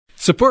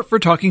Support for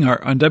Talking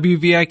Art on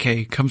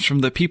WVIK comes from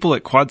the people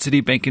at Quad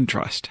City Bank and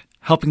Trust,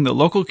 helping the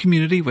local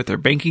community with their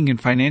banking and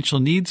financial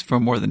needs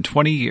for more than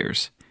 20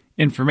 years.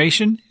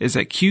 Information is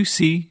at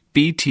qcbt.com.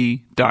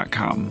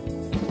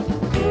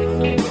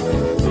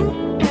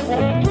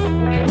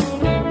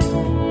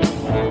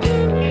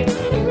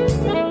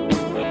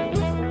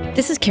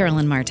 This is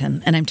Carolyn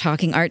Martin, and I'm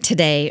talking art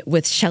today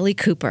with Shelley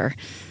Cooper,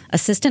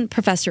 Assistant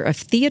Professor of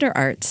Theater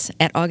Arts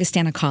at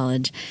Augustana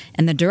College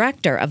and the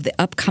director of the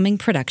upcoming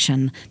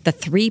production, The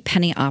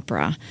Threepenny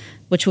Opera,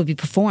 which will be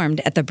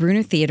performed at the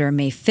Bruner Theater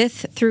May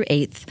 5th through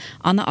 8th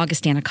on the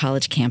Augustana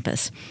College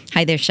campus.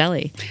 Hi there,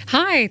 Shelley.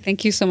 Hi,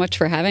 thank you so much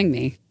for having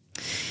me.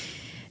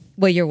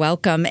 Well, you're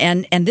welcome.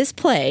 And this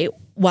play,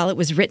 while it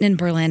was written in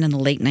Berlin in the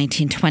late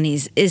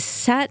 1920s, is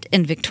set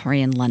in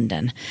Victorian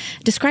London.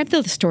 Describe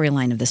the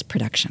storyline of this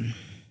production.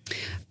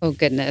 Oh,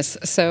 goodness.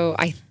 So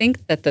I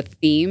think that the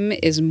theme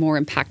is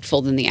more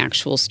impactful than the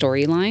actual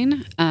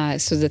storyline.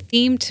 So the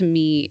theme to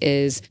me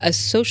is a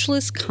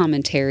socialist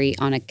commentary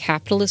on a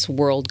capitalist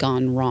world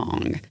gone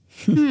wrong.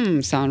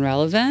 Sound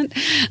relevant?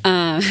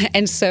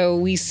 And so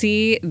we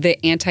see the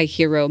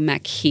anti-hero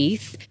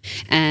Macheath,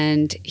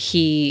 and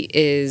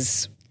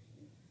he's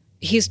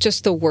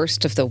just the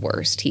worst of the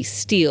worst. He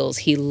steals,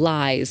 he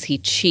lies, he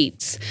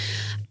cheats.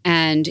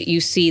 And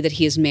you see that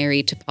he is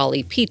married to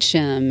Polly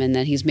Peachum and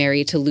that he's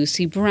married to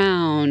Lucy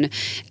Brown.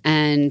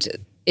 And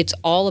it's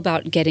all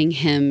about getting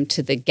him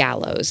to the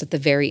gallows at the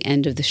very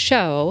end of the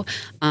show.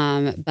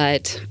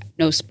 But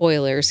no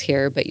spoilers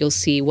here, but you'll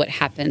see what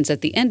happens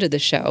at the end of the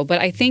show. But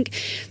I think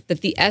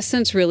that the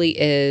essence really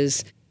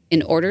is,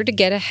 in order to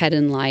get ahead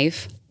in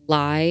life,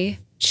 lie,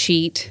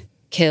 cheat,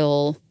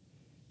 kill.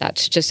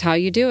 That's just how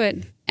you do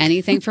it.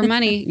 Anything for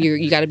money.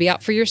 You got to be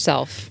out for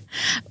yourself.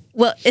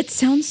 Well, it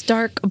sounds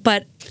dark,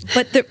 but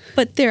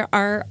there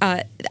are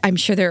I'm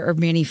sure there are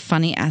many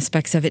funny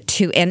aspects of it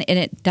too, and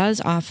it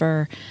does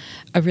offer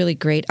a really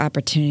great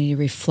opportunity to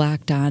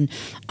reflect on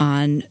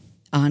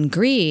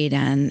greed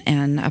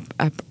and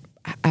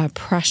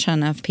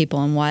oppression of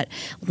people and what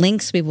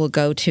lengths we will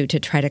go to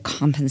try to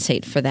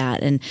compensate for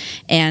that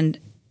and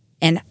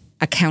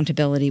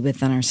accountability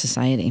within our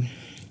society.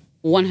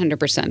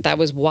 100%. That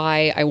was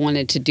why I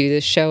wanted to do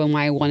this show and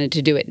why I wanted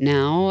to do it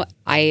now.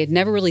 I had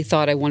never really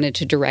thought I wanted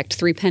to direct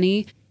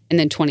Threepenny, and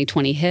then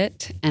 2020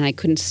 hit, and I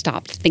couldn't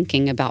stop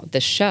thinking about the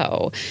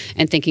show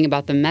and thinking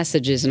about the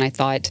messages. And I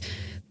thought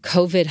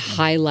COVID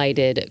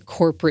highlighted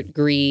corporate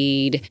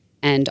greed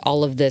and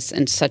all of this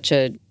in such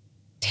a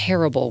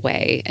terrible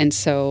way. And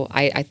so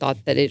I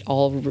thought that it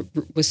all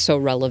was so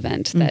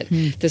relevant that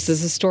this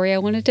is a story I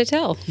wanted to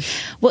tell.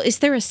 Well, is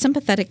there a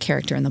sympathetic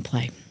character in the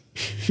play?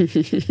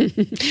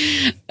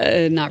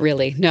 Not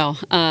really. No.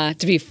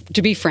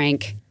 To be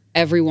frank,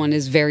 everyone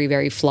is very,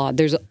 very flawed.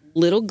 There's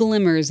little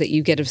glimmers that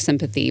you get of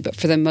sympathy, but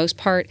for the most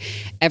part,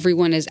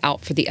 everyone is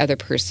out for the other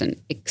person.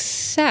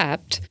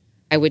 Except,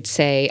 I would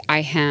say,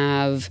 I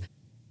have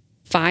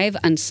 4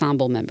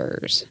 ensemble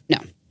members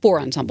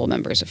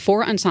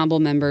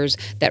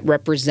that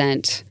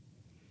represent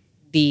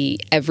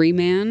the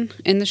everyman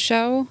in the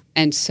show,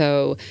 and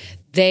so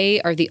they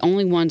are the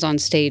only ones on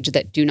stage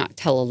that do not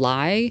tell a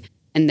lie.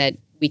 And that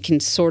we can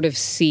sort of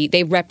see,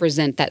 they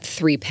represent that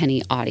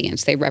Threepenny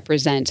audience. They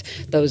represent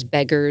those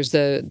beggars,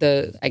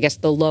 the I guess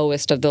the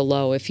lowest of the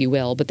low, if you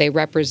will, but they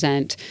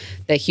represent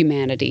the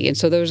humanity. And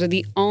so those are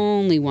the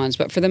only ones.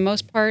 But for the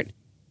most part,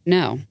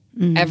 no.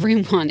 Mm-hmm.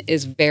 Everyone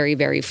is very,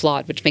 very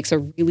flawed, which makes a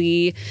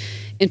really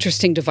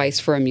interesting device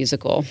for a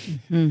musical.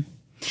 Mm-hmm.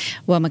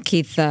 Well,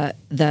 Macheath,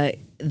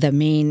 the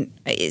main,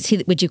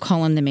 would you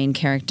call him the main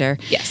character?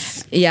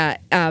 Yes. Yeah.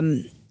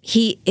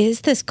 He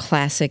is this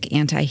classic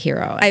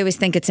anti-hero. I always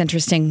think it's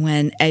interesting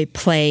when a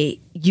play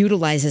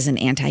utilizes an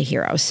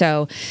anti-hero.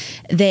 So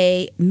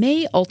they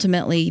may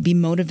ultimately be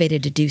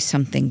motivated to do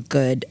something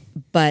good,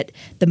 but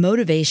the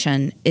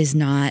motivation is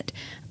not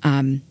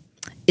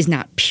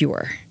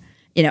pure.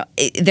 You know,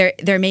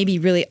 there may be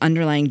really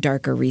underlying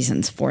darker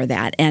reasons for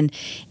that. And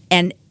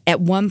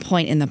at one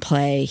point in the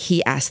play,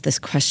 he asked this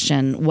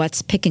question: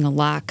 what's picking a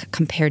lock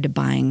compared to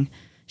buying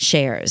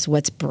shares?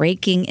 What's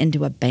breaking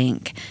into a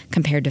bank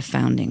compared to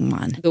founding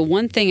one? The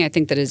one thing I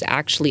think that is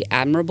actually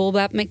admirable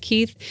about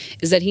Macheath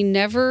is that he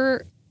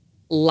never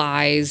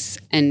lies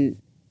and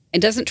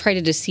doesn't try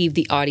to deceive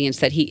the audience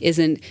that he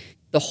isn't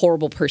the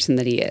horrible person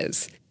that he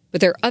is.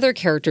 But there are other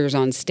characters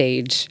on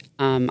stage.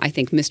 I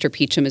think Mr.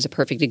 Peachum is a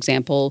perfect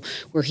example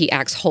where he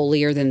acts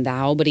holier than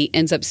thou, but he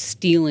ends up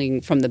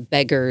stealing from the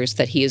beggars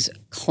that he is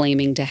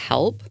claiming to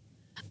help.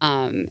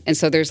 And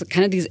so there's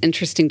kind of these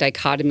interesting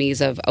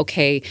dichotomies of,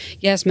 okay,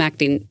 yes,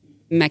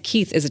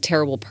 Macheath is a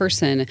terrible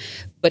person,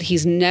 but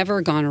he's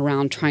never gone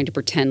around trying to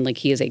pretend like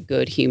he is a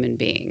good human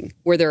being,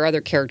 where there are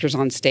other characters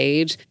on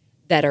stage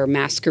that are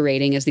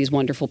masquerading as these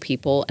wonderful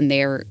people, and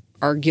they're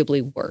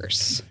arguably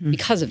worse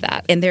because of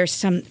that. And there's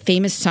some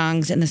famous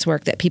songs in this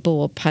work that people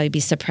will probably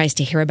be surprised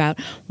to hear about,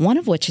 one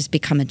of which has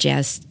become a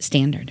jazz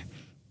standard.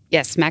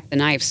 Yes, Smack the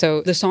Knife.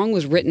 So the song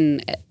was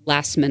written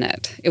last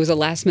minute. It was a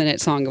last minute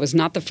song. It was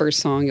not the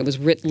first song. It was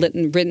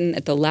written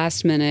at the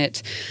last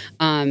minute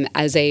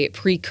as a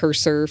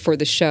precursor for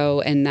the show,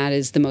 and that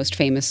is the most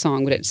famous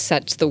song, but it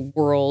sets the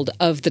world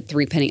of the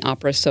Threepenny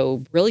Opera so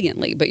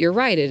brilliantly. But you're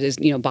right, it is,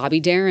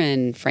 Bobby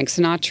Darin, Frank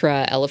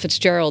Sinatra, Ella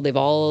Fitzgerald, they've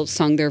all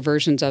sung their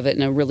versions of it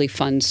in a really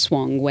fun,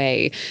 swung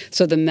way.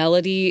 So the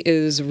melody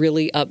is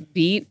really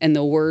upbeat, and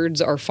the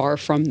words are far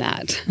from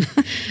that.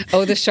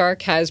 Oh, the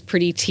shark has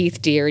pretty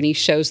teeth, dear, and he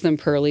shows them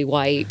pearly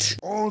white.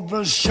 Oh,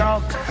 the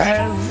shark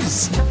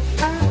has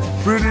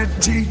pretty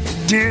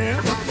teeth, dear,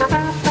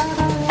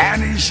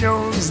 and he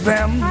shows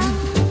them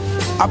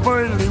a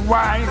pearly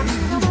white.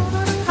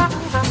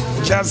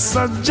 Just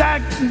a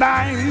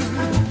jackknife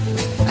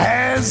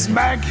has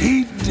back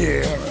heat,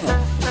 dear,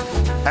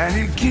 and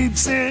he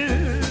keeps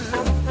it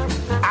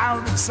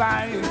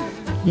outside.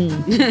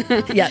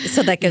 Yeah,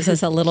 so that gives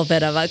us a little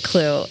bit of a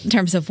clue in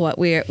terms of what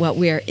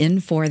we're in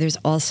for. There's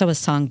also a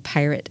song,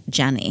 Pirate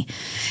Jenny,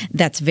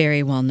 that's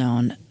very well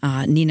known.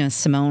 Nina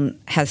Simone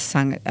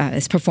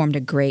has performed a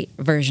great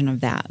version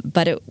of that,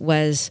 but it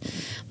was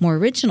more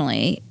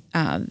originally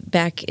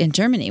back in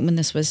Germany when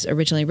this was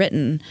originally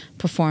written,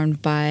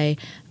 performed by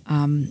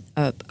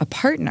a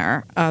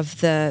partner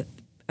of the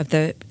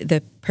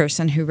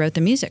person who wrote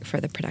the music for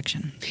the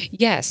production.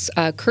 Yes,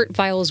 Kurt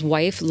Weill's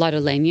wife, Lotte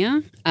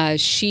Lenya,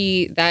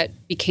 that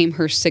became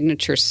her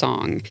signature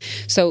song.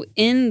 So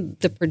in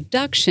the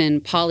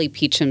production, Polly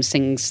Peachum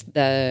sings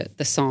the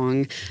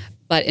song,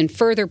 but in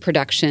further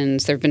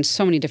productions, there have been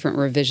so many different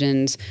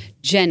revisions.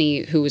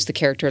 Jenny, who was the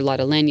character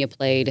Lotte Lenya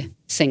played,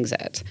 sings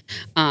it.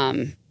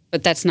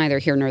 But that's neither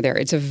here nor there.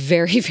 It's a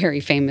very, very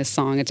famous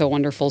song. It's a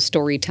wonderful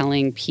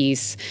storytelling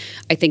piece.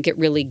 I think it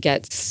really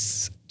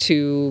gets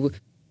to...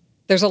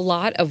 There's a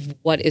lot of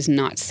what is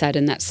not said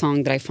in that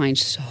song that I find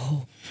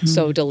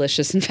so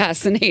delicious and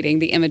fascinating.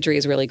 The imagery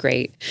is really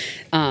great.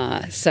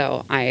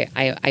 So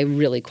I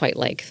really quite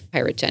like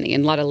Pirate Jenny.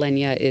 And Lotte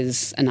Lenya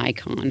is an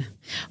icon.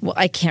 Well,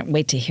 I can't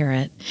wait to hear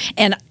it.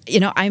 And,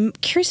 I'm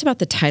curious about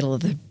the title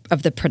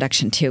of the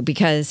production, too,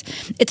 because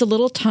it's a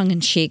little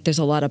tongue-in-cheek. There's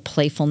a lot of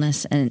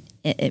playfulness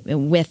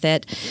with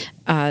it.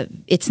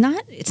 It's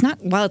not,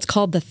 while it's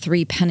called the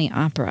Threepenny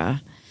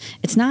Opera,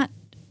 it's not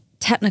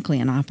technically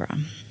an opera.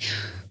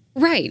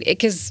 Right,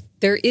 because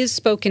there is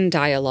spoken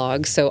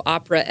dialogue, so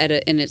opera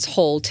in its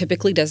whole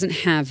typically doesn't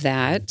have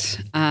that,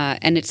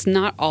 and it's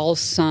not all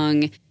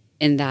sung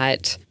in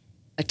that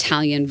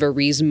Italian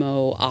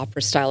verismo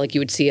opera style like you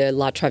would see a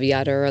La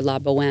Traviata or a La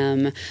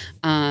Bohème.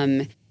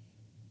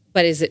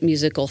 But is it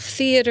musical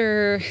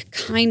theater?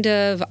 Kind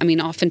of. I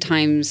mean,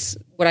 oftentimes,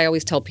 what I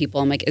always tell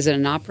people, I'm like, is it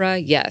an opera?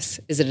 Yes.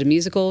 Is it a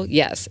musical?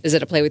 Yes. Is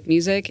it a play with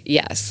music?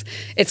 Yes.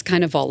 It's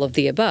kind of all of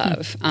the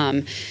above.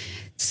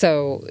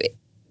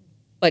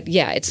 But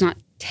yeah, it's not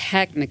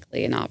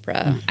technically an opera.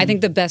 Mm-hmm. I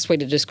think the best way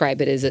to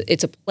describe it is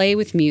it's a play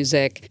with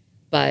music,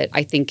 but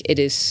I think it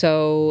was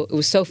so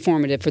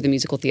formative for the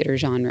musical theater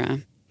genre.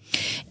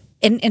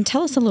 And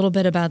tell us a little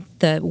bit about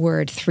the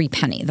word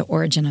threepenny, the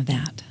origin of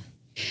that.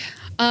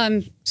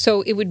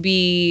 So it would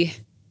be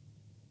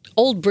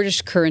old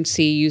British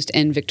currency used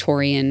in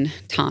Victorian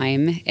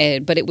time,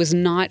 but it was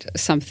not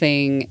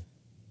something.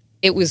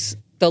 It was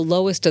the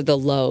lowest of the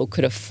low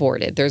could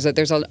afford it. There's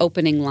an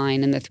opening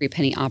line in the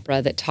Threepenny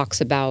Opera that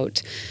talks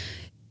about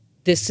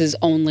this is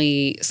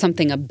only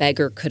something a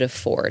beggar could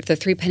afford. The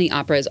Threepenny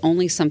Opera is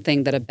only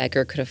something that a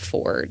beggar could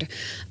afford.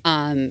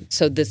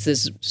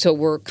 So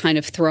we're kind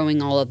of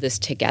throwing all of this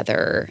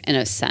together in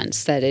a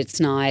sense that it's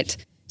not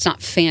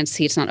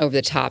fancy, it's not over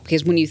the top.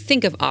 Because when you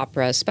think of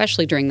opera,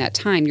 especially during that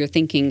time, you're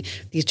thinking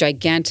these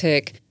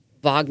gigantic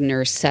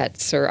Wagner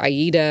sets or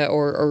Aida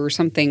or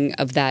something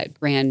of that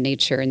grand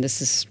nature, and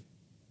this is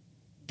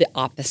the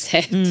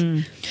opposite.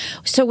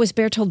 So was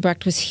Bertolt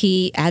Brecht, was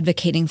he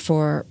advocating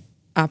for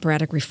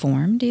operatic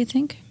reform, do you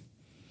think?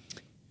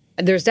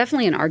 There's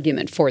definitely an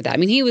argument for that. I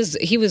mean, he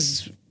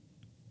was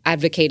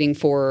advocating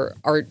for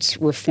arts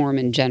reform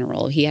in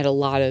general. He had a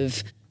lot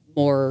of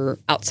more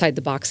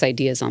outside-the-box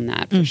ideas on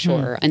that, for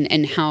sure,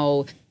 and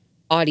how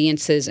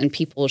audiences and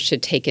people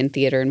should take in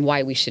theater and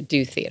why we should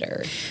do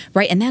theater.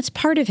 Right, and that's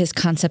part of his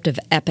concept of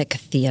epic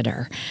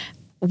theater.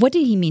 What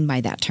did he mean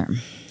by that term?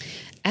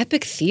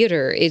 Epic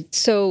theater,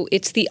 it's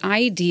the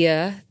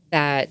idea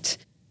that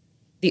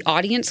the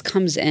audience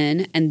comes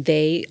in and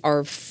they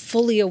are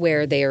fully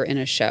aware they are in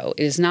a show.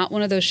 It is not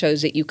one of those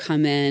shows that you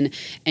come in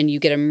and you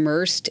get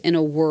immersed in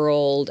a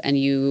world and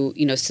you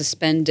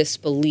suspend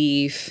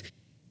disbelief.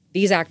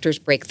 These actors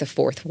break the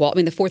fourth wall. I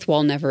mean, the fourth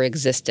wall never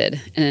existed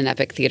in an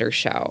epic theater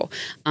show.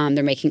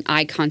 They're making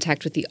eye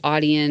contact with the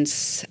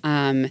audience.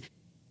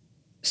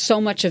 So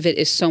much of it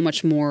is so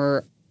much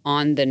more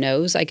on the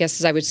nose, I guess,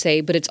 as I would say,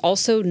 but it's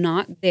also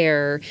not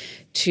there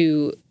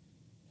to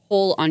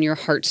pull on your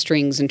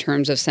heartstrings in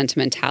terms of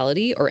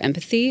sentimentality or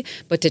empathy,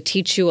 but to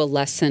teach you a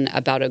lesson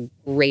about a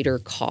greater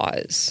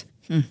cause.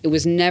 It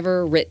was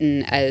never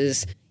written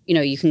as,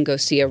 you can go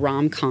see a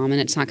rom-com and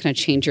it's not going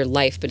to change your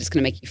life, but it's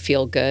going to make you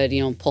feel good,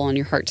 pull on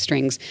your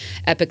heartstrings.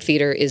 Epic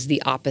theater is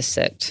the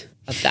opposite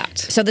of that.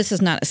 So this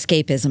is not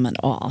escapism at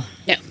all.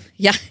 No.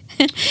 Yeah.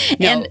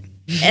 No.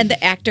 And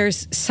the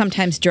actors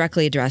sometimes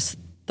directly address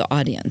the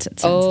audience, it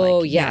sounds like.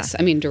 Oh, yes.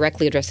 I mean,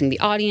 directly addressing the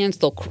audience.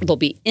 They'll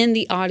be in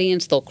the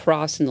audience. They'll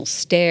cross and they'll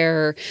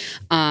stare.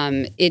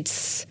 And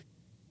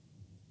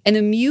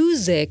the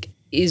music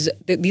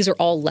these are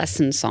all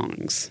lesson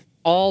songs.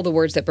 All the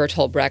words that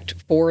Bertolt Brecht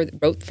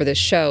wrote for this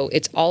show,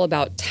 it's all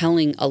about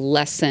telling a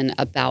lesson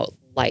about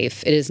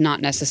life. It is not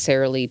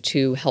necessarily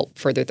to help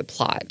further the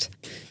plot.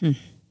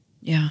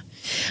 Yeah.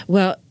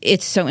 Well,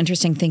 it's so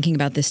interesting thinking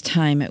about this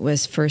time. It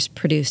was first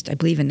produced, I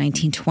believe, in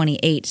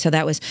 1928. So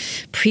that was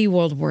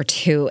pre-World War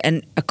II.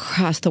 And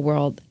across the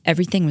world,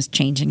 everything was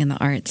changing in the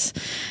arts.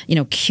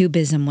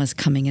 Cubism was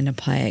coming into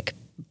play.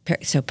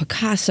 So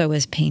Picasso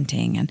was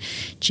painting and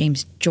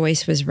James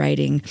Joyce was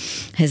writing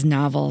his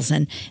novels.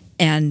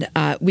 And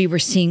we were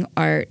seeing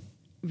art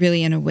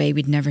really in a way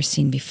we'd never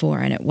seen before.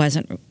 And it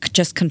wasn't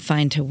just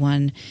confined to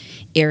one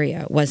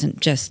area. It wasn't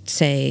just,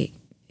 say,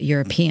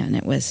 European.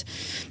 It was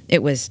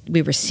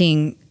we were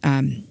seeing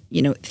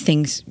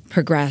things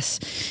progress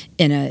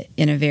in a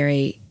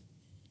very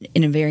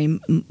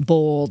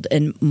bold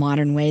and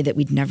modern way that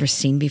we'd never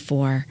seen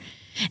before.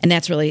 And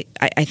that's really,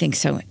 I think,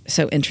 so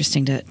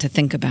interesting to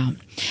think about.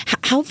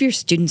 How have your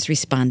students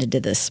responded to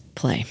this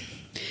play?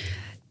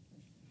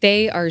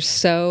 They are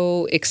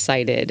so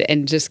excited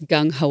and just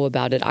gung-ho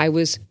about it. I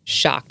was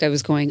shocked. I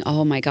was going,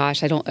 oh my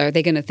gosh, are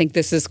they going to think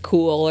this is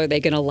cool? Are they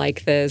going to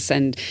like this?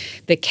 And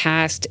the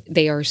cast,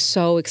 they are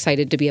so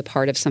excited to be a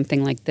part of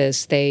something like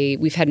this.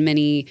 We've had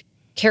many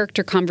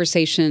character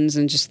conversations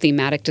and just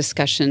thematic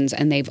discussions,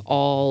 and they've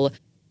all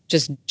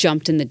just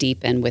jumped in the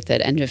deep end with it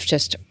and have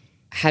just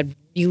had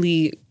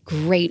really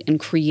great and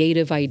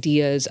creative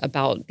ideas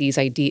about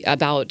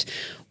about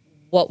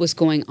what was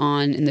going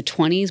on in the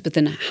 20s, but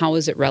then how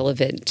is it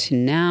relevant to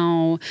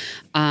now?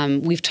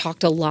 We've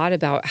talked a lot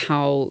about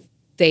how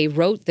they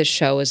wrote the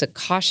show as a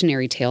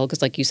cautionary tale,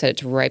 because like you said,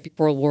 it's right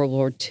before World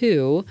War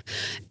II.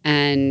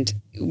 And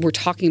we're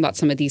talking about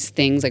some of these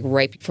things like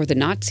right before the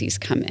Nazis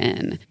come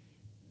in.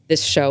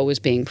 This show was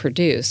being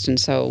produced. And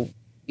so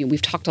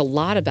we've talked a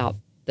lot about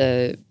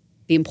the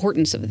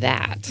importance of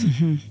that.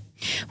 Mm-hmm.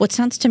 Well, it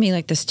sounds to me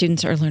like the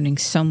students are learning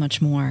so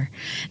much more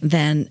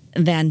than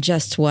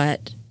just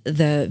what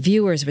the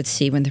viewers would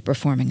see when they're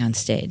performing on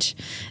stage.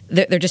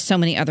 There are just so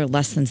many other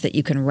lessons that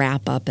you can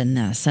wrap up in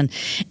this. And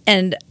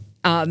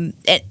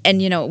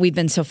we've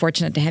been so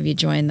fortunate to have you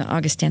join the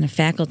Augustana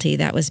faculty.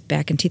 That was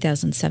back in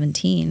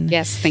 2017.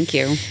 Yes, thank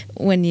you.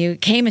 When you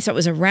came, so it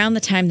was around the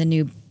time the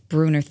new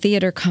Brunner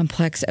Theater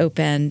Complex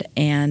opened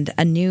and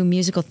a new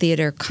musical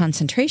theater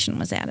concentration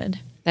was added.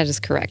 That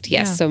is correct,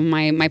 yes. Yeah. So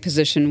my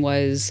position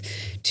was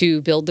to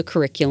build the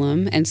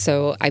curriculum. And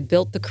so I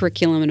built the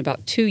curriculum in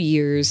about 2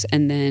 years,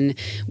 and then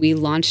we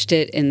launched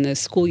it in the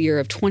school year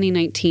of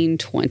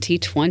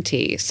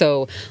 2019-2020.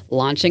 So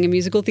launching a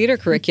musical theater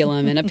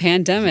curriculum in a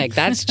pandemic,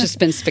 that's just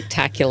been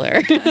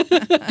spectacular.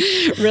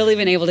 Really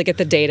been able to get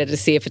the data to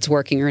see if it's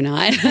working or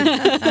not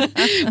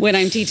when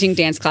I'm teaching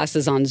dance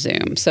classes on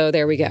Zoom. So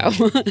there we go.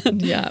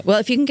 Yeah. Well,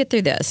 if you can get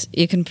through this,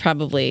 you can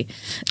probably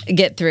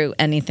get through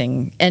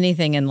anything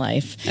in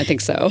life. I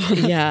think so.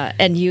 Yeah.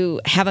 And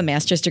you have a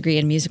master's degree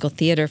in musical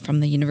theater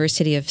from the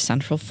University of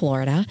Central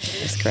Florida.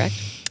 That's correct.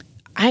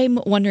 I'm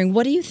wondering,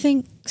 what do you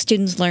think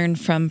students learn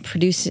from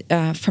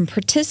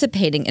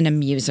participating in a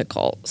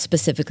musical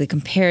specifically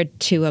compared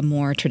to a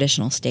more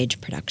traditional stage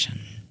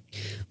production?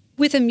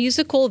 With a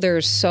musical,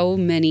 there's so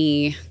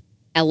many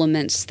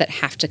elements that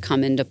have to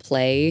come into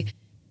play.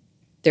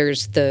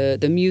 There's the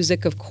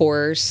music, of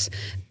course,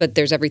 but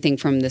there's everything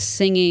from the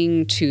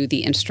singing to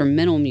the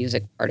instrumental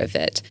music part of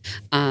it.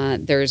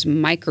 There's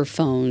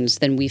microphones,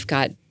 then we've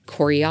got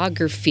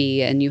choreography,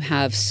 and you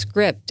have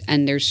script,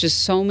 and there's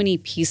just so many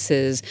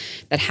pieces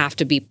that have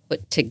to be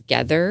put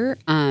together.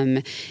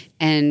 And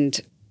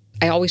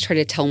I always try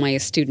to tell my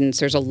students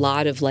there's a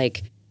lot of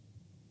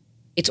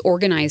it's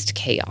organized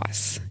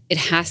chaos. It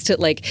has to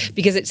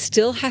because it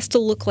still has to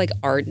look like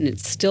art, and it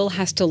still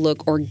has to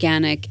look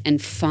organic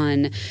and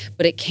fun,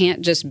 but it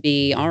can't just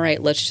be, all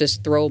right, let's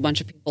just throw a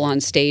bunch of people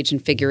on stage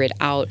and figure it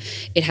out.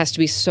 It has to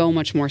be so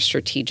much more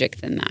strategic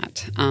than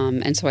that.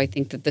 And so I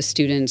think that the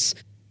students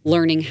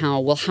learning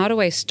how do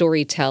I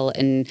storytell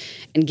and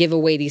give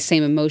away these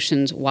same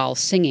emotions while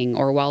singing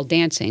or while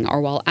dancing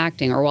or while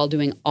acting or while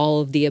doing all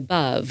of the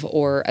above.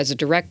 Or as a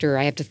director,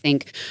 I have to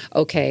think,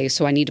 okay,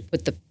 so I need to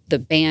put the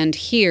band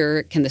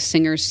here. Can the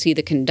singers see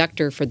the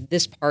conductor for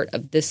this part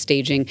of this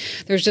staging?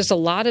 There's just a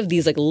lot of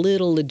these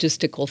little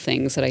logistical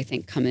things that I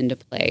think come into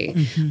play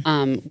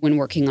when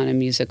working on a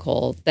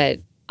musical that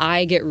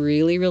I get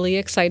really, really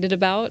excited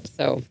about.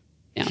 So,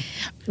 yeah.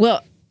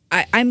 Well,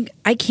 I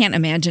can't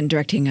imagine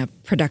directing a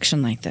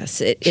production like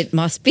this. It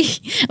must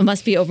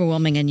be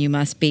overwhelming, and you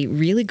must be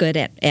really good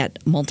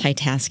at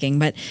multitasking.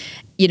 But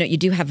you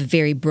do have a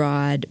very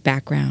broad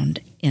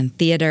background in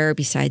theater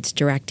besides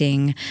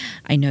directing.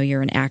 I know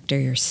you're an actor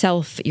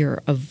yourself.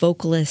 You're a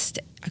vocalist,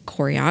 a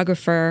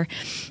choreographer,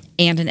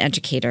 and an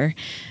educator.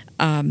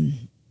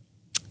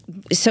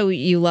 So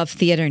you love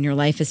theater and your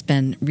life has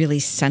been really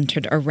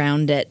centered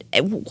around it.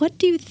 What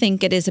do you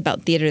think it is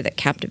about theater that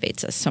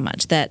captivates us so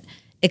much, that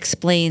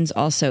explains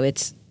also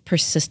its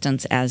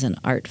persistence as an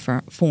art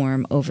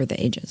form over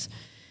the ages?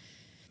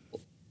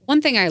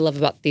 One thing I love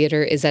about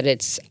theater is that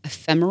it's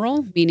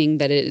ephemeral, meaning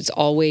that it's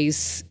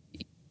always,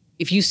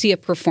 if you see a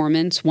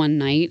performance one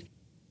night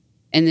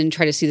and then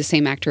try to see the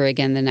same actor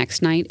again the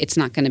next night, it's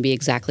not going to be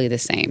exactly the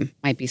same.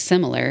 Might be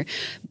similar.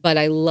 But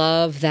I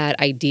love that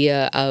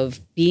idea of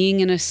being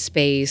in a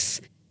space,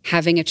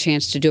 having a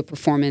chance to do a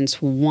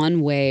performance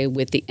one way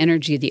with the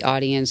energy of the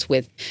audience,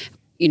 with,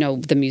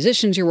 the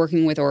musicians you're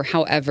working with, or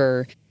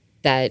however,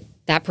 that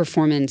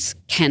performance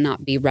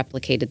cannot be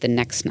replicated the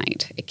next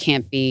night. It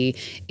can't be,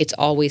 it's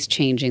always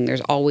changing.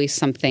 There's always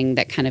something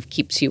that kind of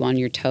keeps you on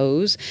your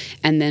toes.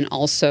 And then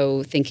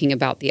also thinking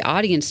about the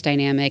audience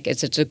dynamic,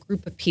 it's a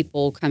group of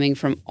people coming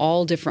from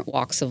all different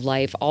walks of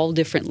life, all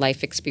different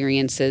life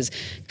experiences,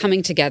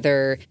 coming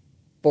together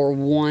for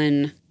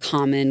one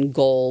common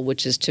goal,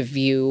 which is to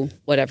view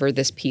whatever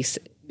this piece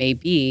may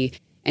be.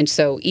 And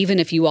so even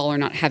if you all are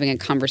not having a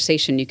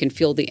conversation, you can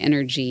feel the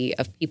energy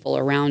of people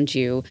around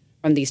you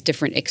from these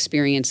different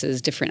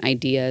experiences, different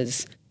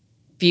ideas,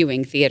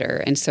 viewing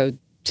theater. And so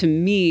to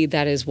me,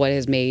 that is what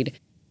has made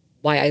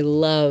why I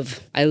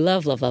love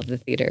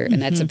the theater.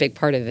 And that's a big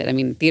part of it. I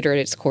mean, theater at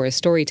its core is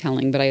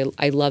storytelling, but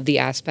I love the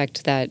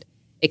aspect that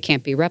it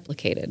can't be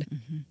replicated.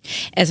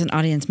 As an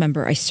audience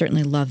member, I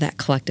certainly love that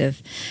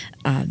collective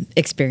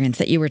experience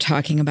that you were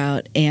talking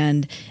about.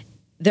 And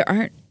there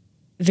aren't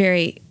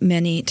very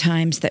many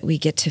times that we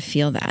get to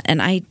feel that.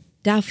 And I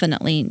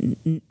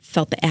definitely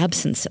felt the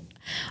absence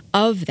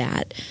of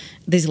that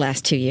these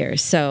last 2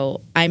 years.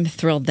 So I'm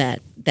thrilled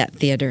that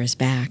theater is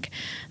back.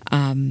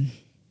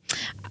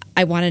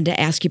 I wanted to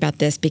ask you about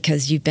this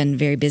because you've been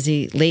very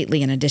busy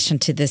lately. In addition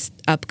to this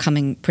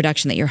upcoming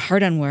production that you're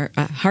hard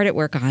at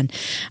work on,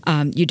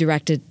 you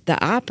directed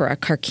the opera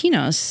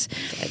Karkinos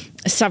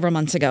several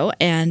months ago,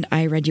 and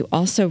I read you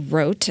also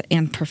wrote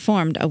and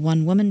performed a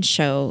one-woman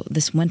show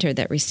this winter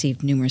that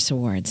received numerous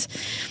awards.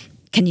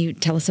 Can you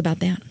tell us about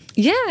that?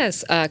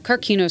 Yes.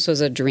 Karkinos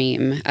was a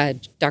dream.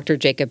 Dr.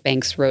 Jacob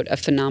Banks wrote a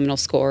phenomenal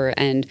score,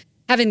 and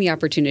having the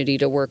opportunity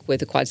to work with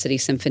the Quad City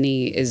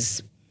Symphony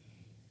is,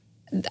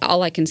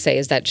 all I can say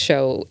is that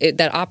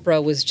that opera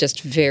was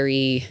just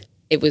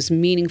it was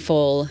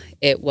meaningful.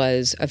 It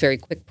was a very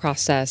quick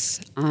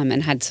process,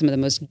 and had some of the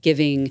most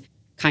giving,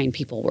 kind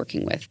people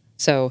working with.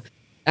 So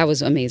that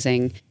was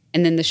amazing.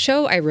 And then the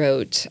show I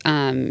wrote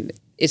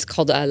is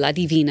called La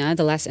Divina,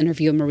 The Last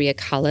Interview of Maria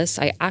Callas.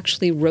 I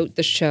actually wrote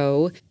the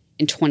show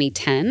in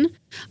 2010,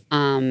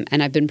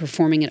 and I've been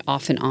performing it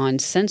off and on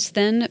since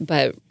then.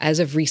 But as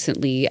of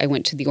recently, I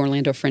went to the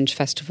Orlando Fringe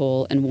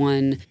Festival and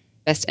won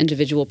Best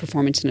Individual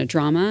Performance in a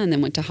Drama, and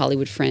then went to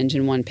Hollywood Fringe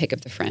and won Pick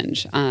Up the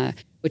Fringe,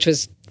 which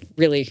was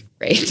really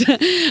great.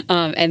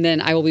 And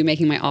then I will be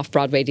making my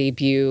off-Broadway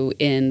debut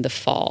in the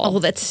fall. Oh,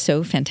 that's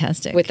so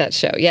fantastic. With that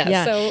show,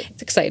 yeah. So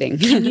it's exciting.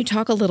 Can you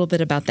talk a little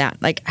bit about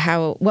that? Like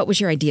what was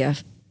your idea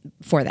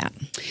for that?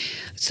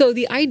 So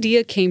the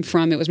idea came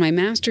from, it was my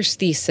master's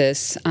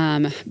thesis,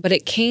 but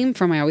it came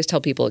from, I always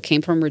tell people, it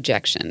came from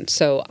rejection.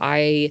 So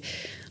I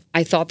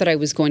thought that I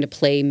was going to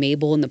play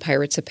Mabel in the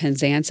Pirates of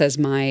Penzance as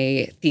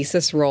my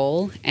thesis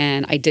role,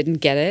 and I didn't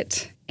get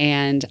it,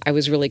 and I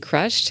was really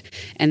crushed.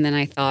 And then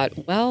I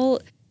thought,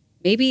 well,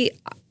 maybe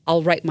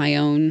I'll write my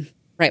own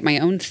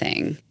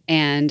thing.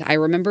 And I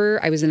remember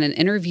I was in an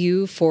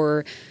interview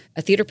for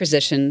a theater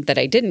position that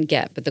I didn't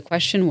get, but the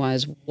question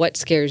was, what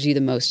scares you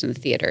the most in the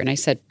theater? And I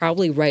said,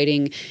 probably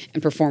writing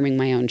and performing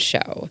my own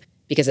show,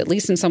 because at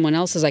least in someone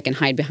else's, I can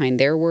hide behind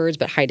their words,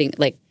 but hiding,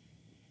 like,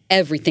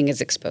 everything is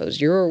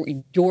exposed. You're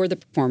the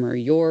performer.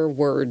 Your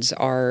words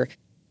are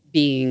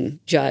being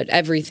judged,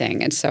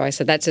 everything. And so I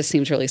said, that just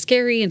seems really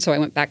scary. And so I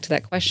went back to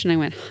that question. I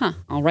went,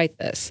 I'll write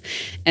this.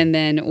 And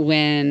then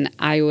when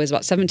I was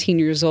about 17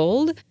 years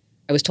old,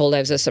 I was told I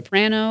was a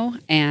soprano,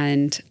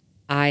 and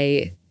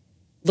I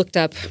looked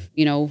up,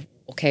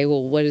 okay,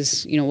 well,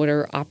 what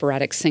are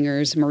operatic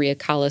singers? Maria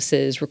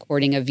Callas's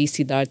recording of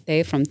Vici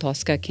d'arte from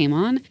Tosca came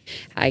on.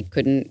 I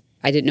didn't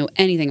know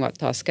anything about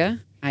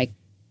Tosca. I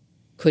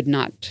could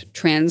not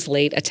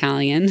translate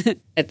Italian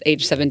at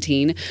age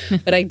 17,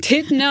 but I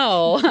did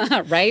know,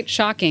 right?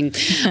 Shocking.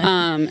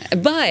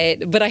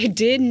 But I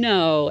did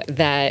know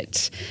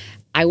that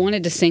I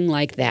wanted to sing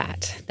like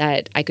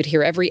that I could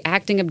hear every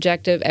acting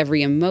objective,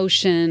 every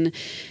emotion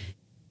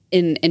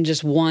in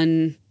just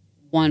one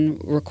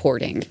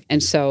recording.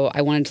 And so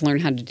I wanted to learn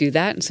how to do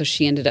that. And so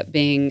she ended up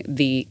being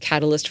the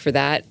catalyst for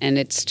that. And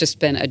it's just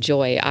been a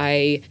joy.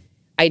 I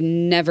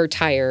never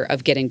tire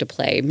of getting to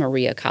play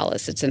Maria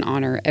Callas. It's an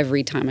honor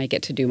every time I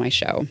get to do my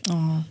show.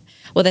 Oh,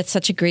 well, that's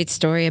such a great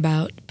story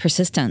about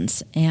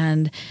persistence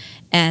and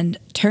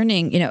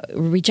turning,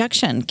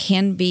 rejection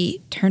can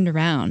be turned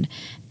around,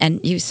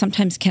 and you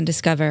sometimes can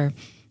discover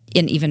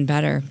an even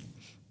better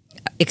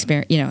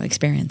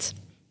experience.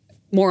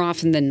 More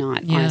often than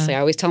not, honestly. I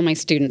always tell my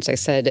students, I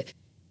said,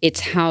 it's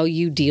how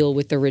you deal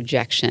with the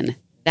rejection.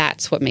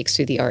 That's what makes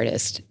you the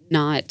artist,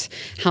 not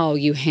how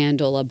you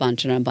handle a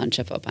bunch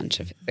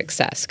of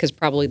success. Because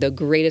probably the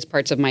greatest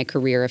parts of my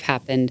career have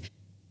happened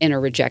in a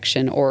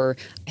rejection, or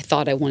I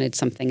thought I wanted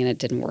something and it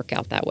didn't work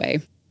out that way.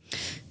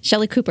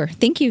 Shelley Cooper,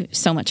 thank you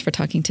so much for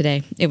talking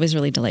today. It was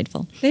really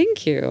delightful.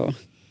 Thank you.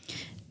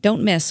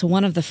 Don't miss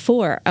one of the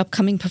 4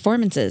 upcoming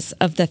performances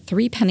of the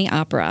Three Penny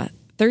Opera,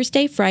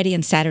 Thursday, Friday,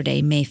 and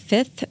Saturday, May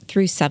 5th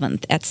through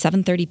 7th at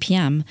 7:30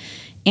 p.m.,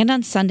 and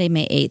on Sunday,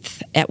 May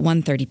 8th at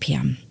 1:30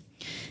 p.m.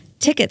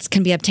 Tickets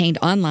can be obtained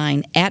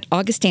online at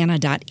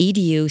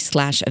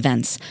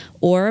augustana.edu/events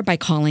or by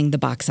calling the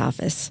box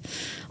office.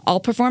 All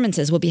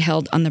performances will be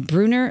held on the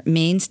Bruner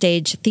Main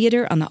Stage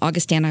Theater on the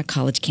Augustana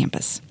College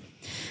campus.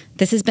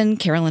 This has been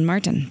Carolyn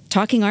Martin,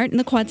 talking art in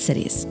the Quad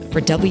Cities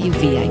for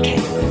WVIK.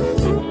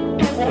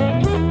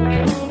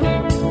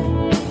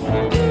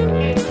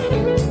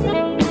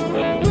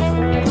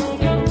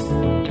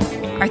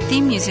 Our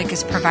theme music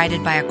is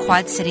provided by a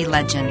Quad City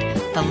legend,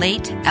 the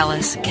late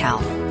Ellis Kell.